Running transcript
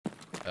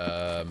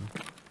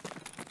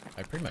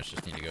I pretty much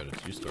just need to go to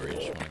 2-story.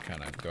 Just want to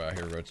kind of go out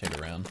here, rotate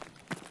around.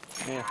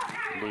 Yeah,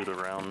 loot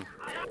around,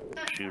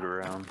 shoot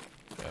around.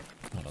 Yep.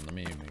 Hold on, let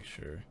me make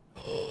sure.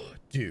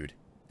 Dude,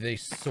 they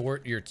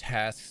sort your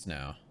tasks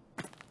now.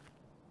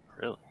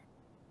 Really?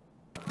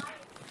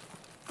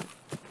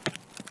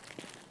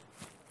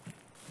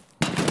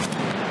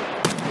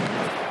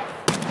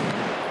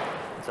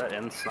 Is that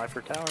in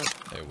Sniper Tower?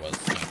 It was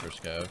Sniper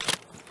Scout.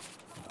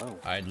 Oh.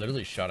 I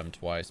literally shot him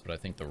twice, but I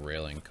think the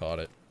railing caught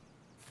it.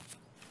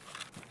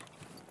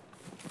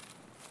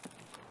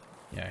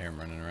 Yeah, I hear him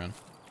running around.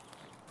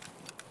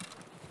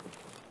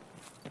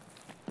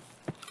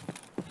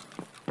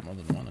 More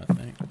than one, I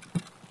think.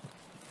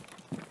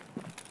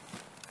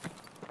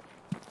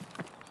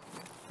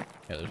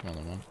 Yeah, there's more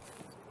than one.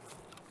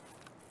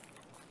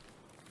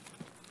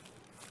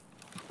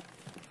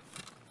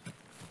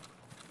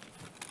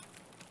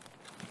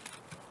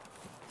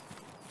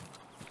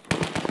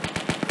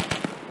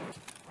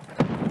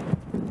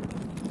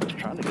 I was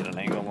trying to get an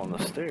angle on the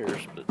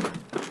stairs, but...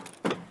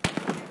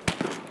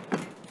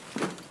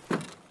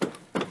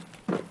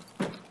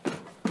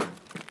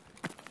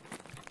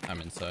 I'm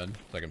inside,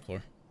 2nd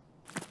floor.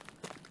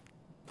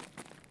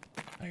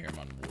 I hear him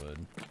on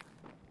wood.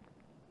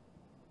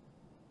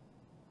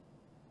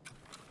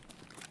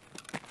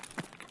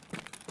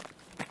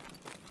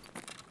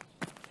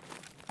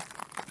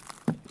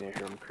 You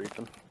hear him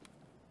creeping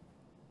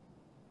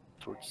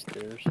towards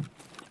stairs.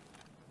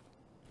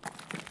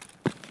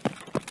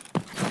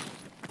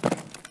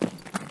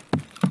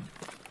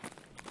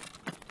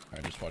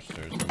 Alright, just watch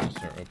stairs. I'm gonna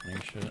start opening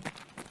shit.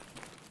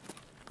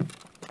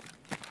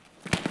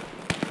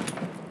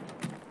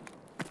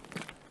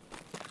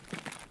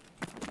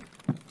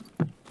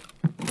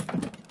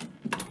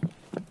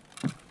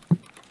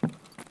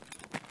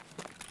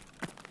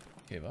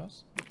 Okay,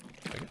 boss.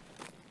 Take it.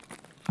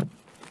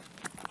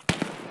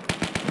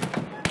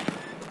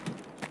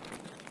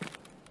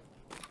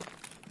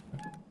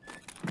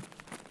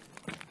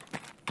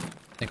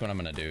 I think what I'm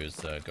gonna do is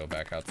go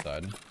back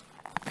outside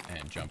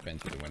and jump in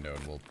through the window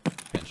and we'll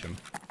pinch him.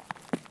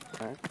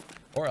 Alright.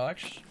 Or I'll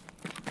actually...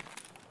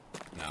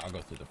 No, I'll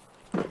go through the...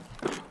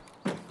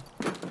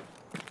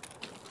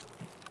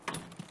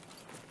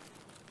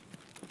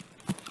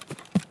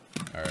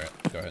 Alright,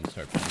 go ahead and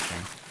start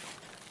pinching.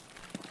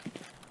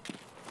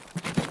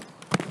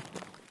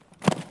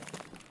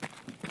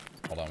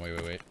 Hold on,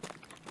 wait.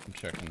 I'm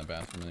checking the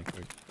bathroom really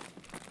quick.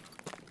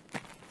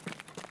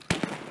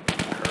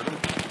 I heard him.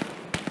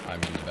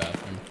 I'm in the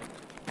bathroom.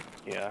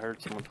 Yeah, I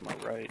heard someone to my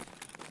right.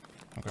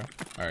 Okay.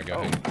 Alright, go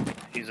ahead.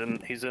 He's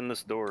in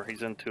this door.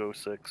 He's in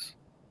 206.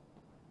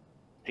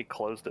 He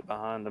closed it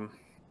behind him.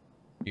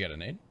 You got a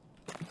nade?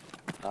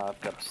 I've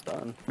got a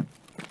stun.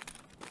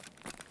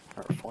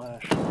 Or a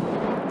flash.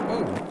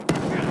 Oh!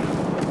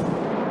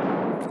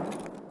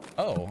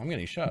 Oh, I'm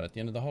getting shot at the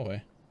end of the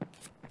hallway.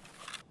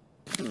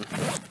 No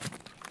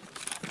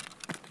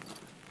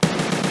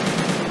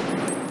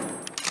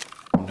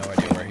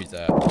idea where he's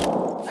at. I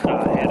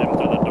hit him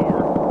through the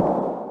door.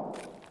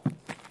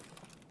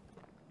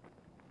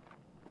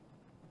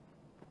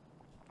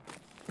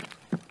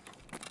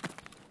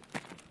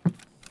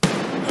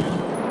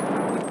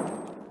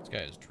 This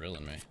guy is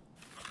drilling me.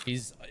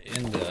 He's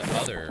in the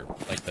other,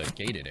 like the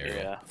gated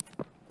area. Yeah.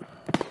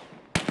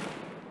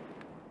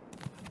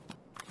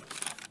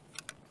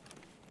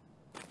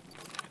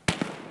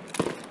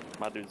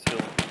 My dude's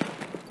healing.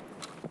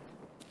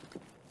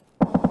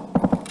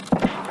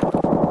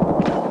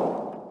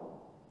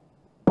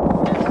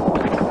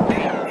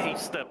 He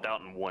stepped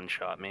out and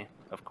one-shot me,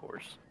 of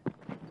course.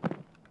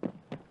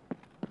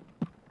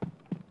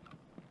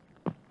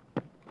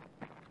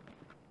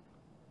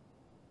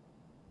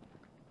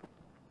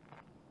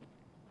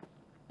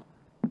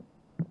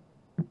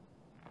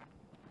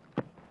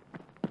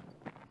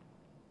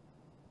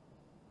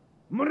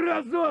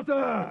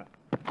 Мразота!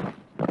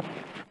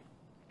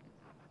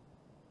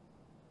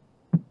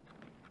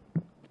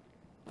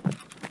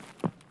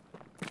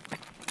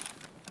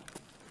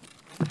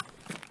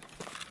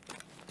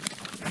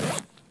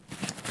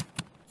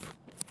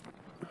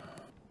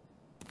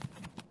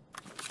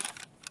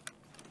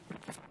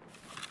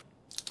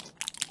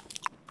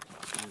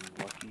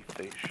 Lucky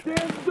face shot.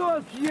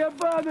 Пиздос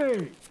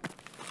ебаный!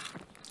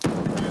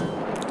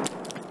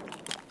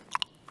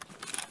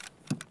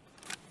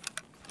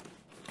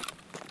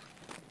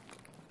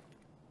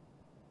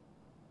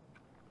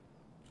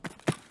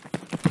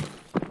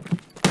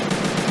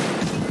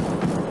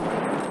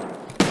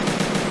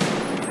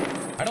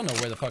 I don't know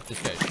where the fuck this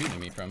guy's shooting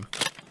me from.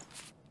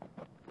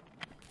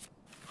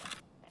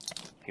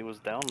 He was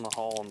down the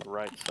hall on the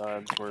right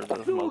side where the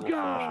muzzle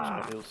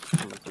flash is, but he was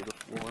coming through the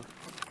floor.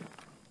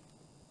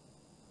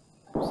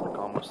 He was like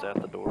almost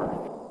at the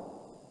door.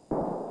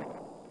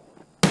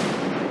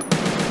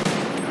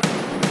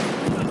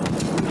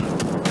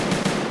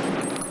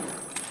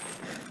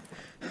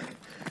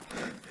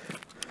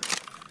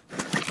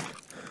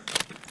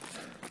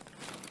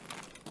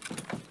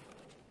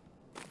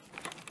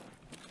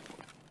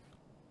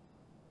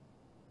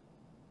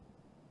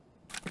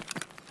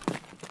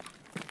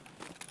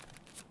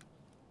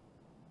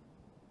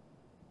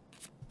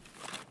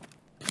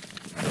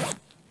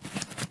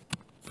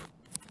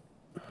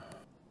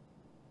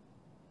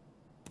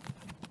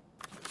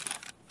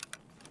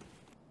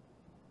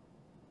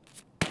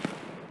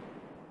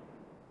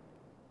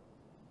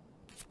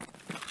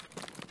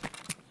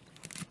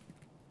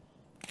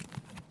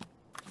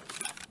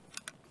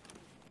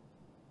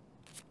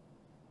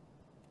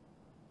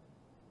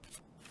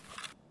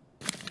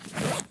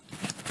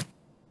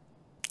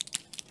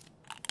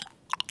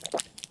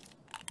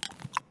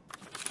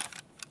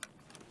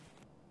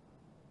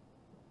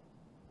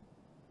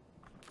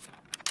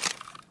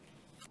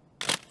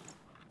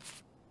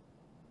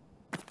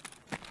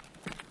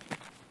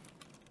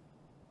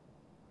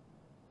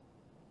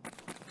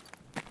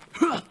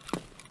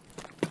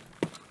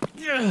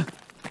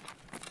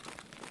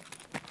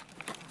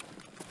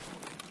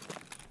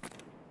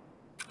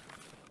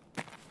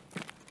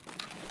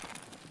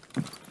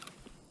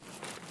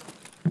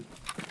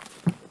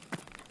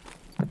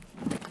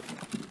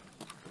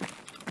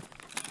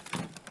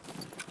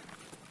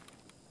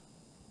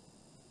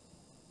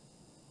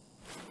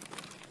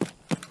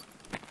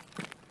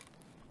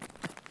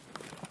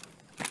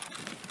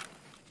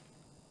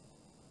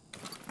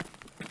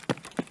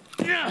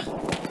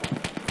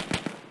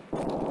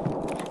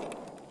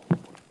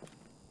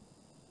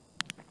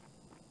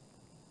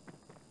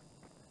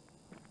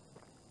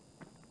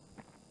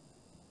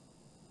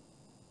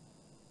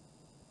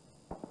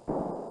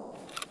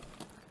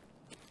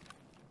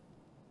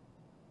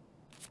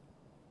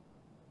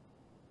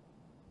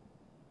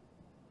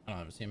 I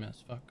don't have a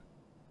CMS, fuck.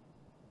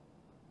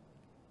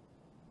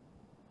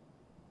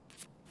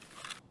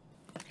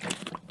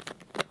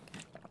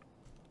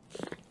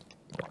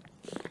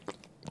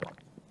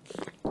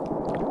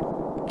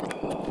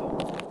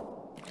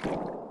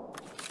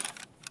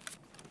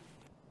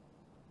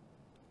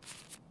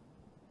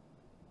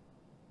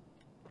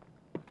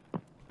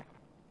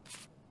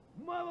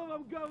 Мало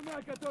вам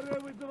говна, которое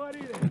вы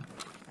заварили!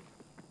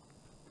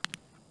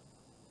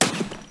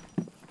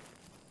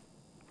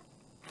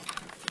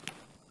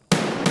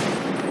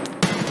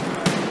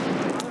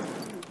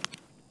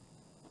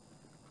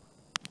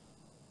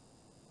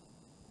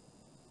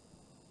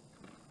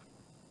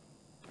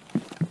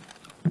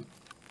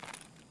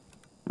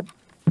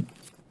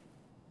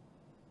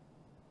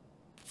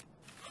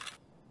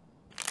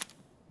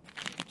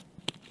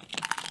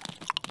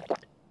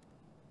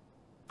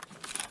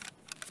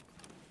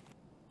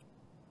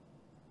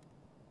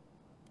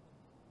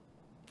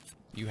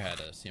 You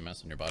had a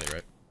CMS in your body,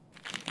 right?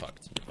 Fuck,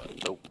 it's in your butt.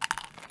 Nope.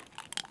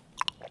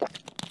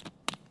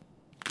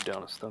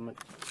 Down his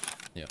stomach.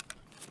 Yep.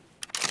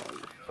 Oh,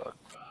 you're fucked.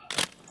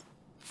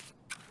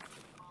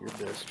 Your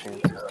best chance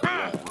is to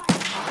run.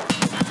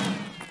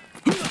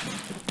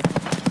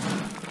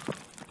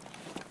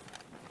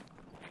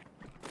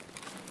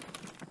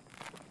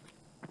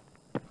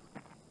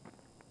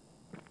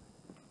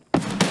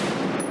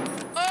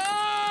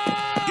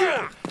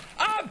 Oh!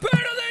 I'm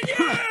better than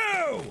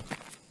you!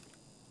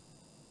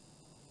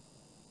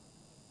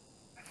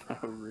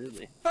 Oh,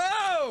 really?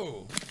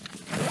 Ho!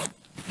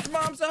 Your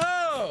mom's a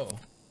hoe!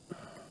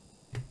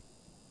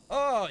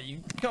 Oh,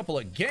 you couple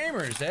of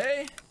gamers,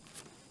 eh?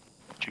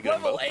 You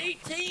got Level both?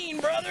 18,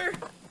 brother!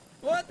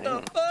 What the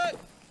Damn. fuck?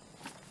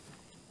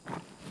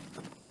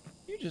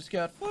 You just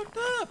got fucked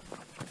up!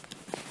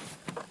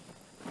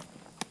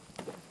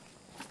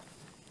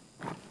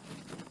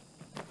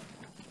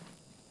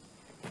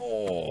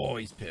 Oh,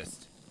 he's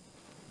pissed.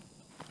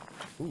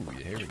 Ooh,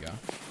 yeah, here we go.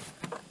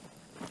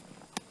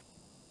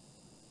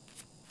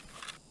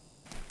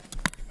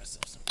 Get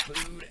myself some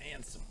food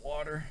and some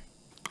water.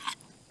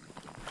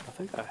 I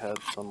think I had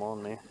some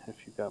on me,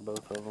 if you got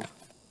both of them.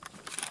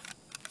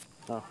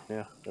 Oh,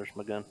 yeah, there's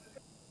my gun.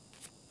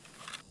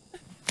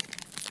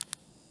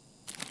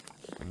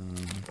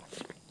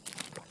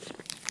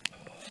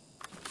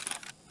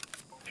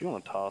 If you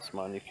want to toss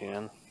mine, you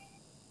can.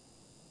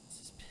 This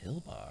is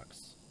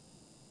pillbox.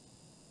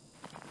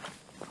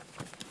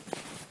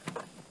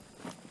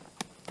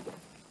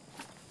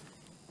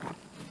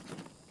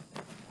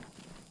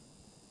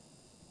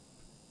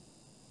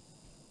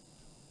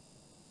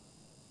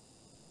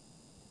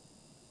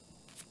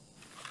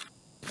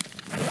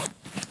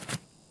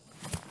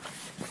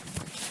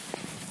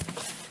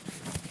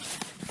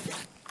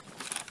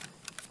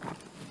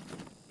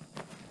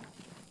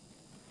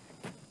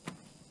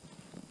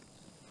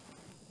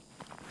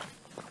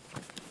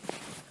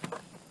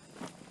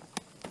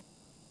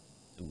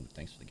 Ooh,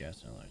 thanks for the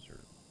gas analyzer,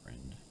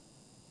 friend.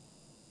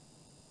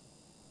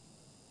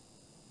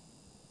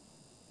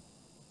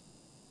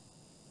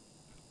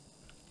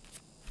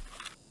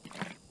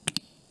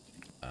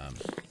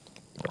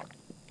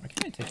 Why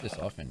can't I take this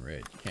off in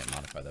raid? You can't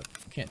modify that.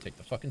 You can't take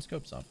the fucking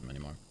scopes off them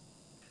anymore.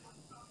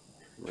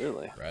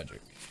 Really?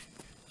 Tragic.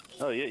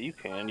 Oh yeah, you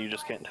can. You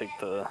just can't take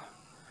the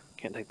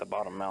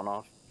bottom mount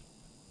off.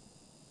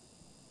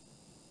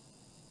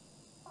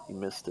 You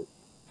missed it.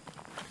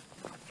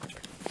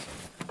 Check this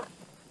out.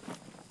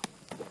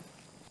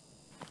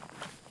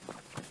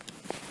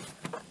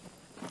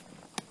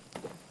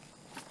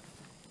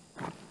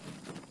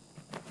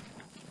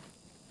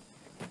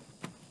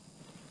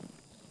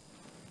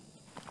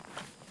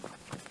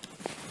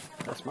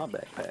 That's my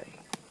backpack.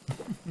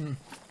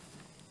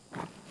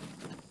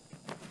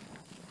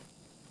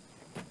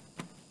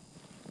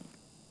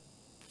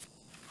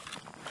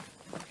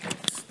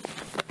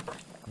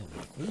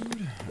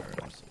 Food.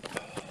 Alright, let's see.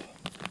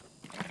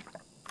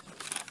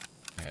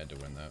 I had to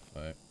win that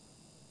fight.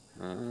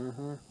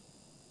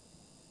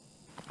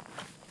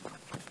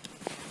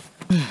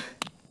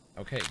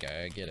 Okay,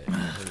 guy, I get it. You're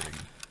hurting.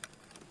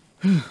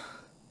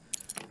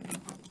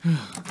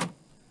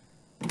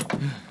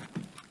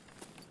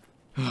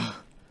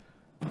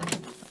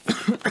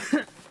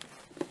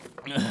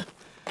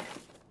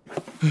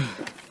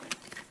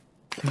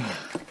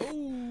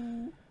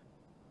 Ooh.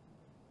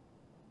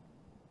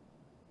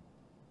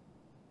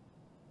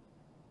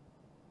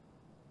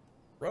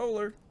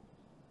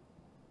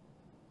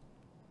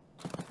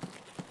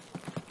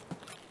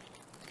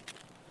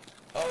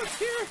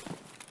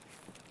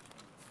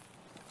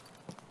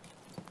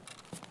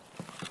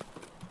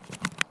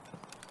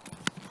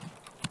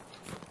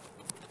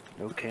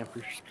 No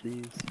campers,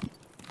 please.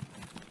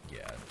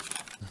 Yeah.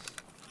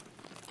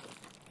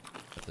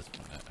 At this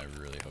point, I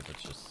really hope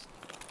it's just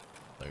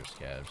player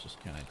scavs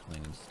just kind of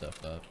cleaning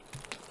stuff up.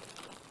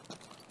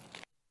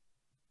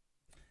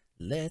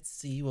 Let's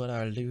see what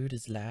our loot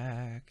is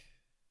like.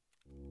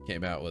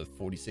 Came out with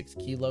 46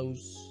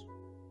 kilos.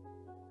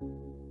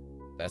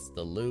 That's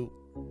the loot.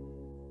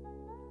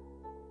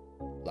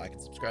 Like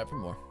and subscribe for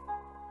more.